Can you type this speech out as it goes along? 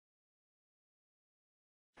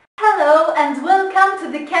Hello and welcome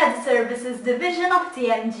to the CAD Services division of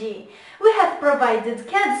TMG. We have provided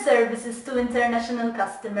CAD services to international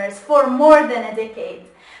customers for more than a decade.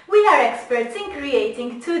 We are experts in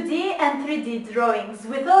creating 2D and 3D drawings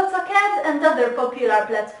with AutoCAD and other popular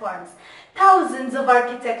platforms. Thousands of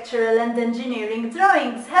architectural and engineering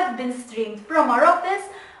drawings have been streamed from our office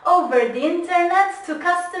over the internet to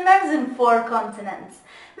customers in 4 continents.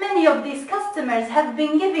 Many of these customers have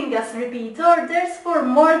been giving us repeat orders for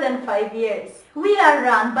more than 5 years. We are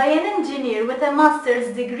run by an engineer with a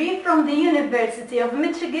master's degree from the University of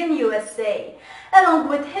Michigan, USA. Along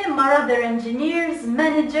with him are other engineers,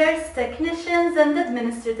 managers, technicians and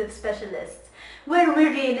administrative specialists. Where we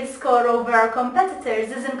really score over our competitors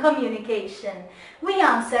is in communication. We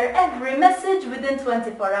answer every message within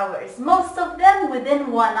 24 hours, most of them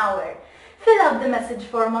within 1 hour. Fill out the message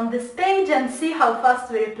form on this page and see how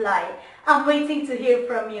fast we reply. I'm waiting to hear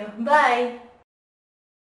from you. Bye!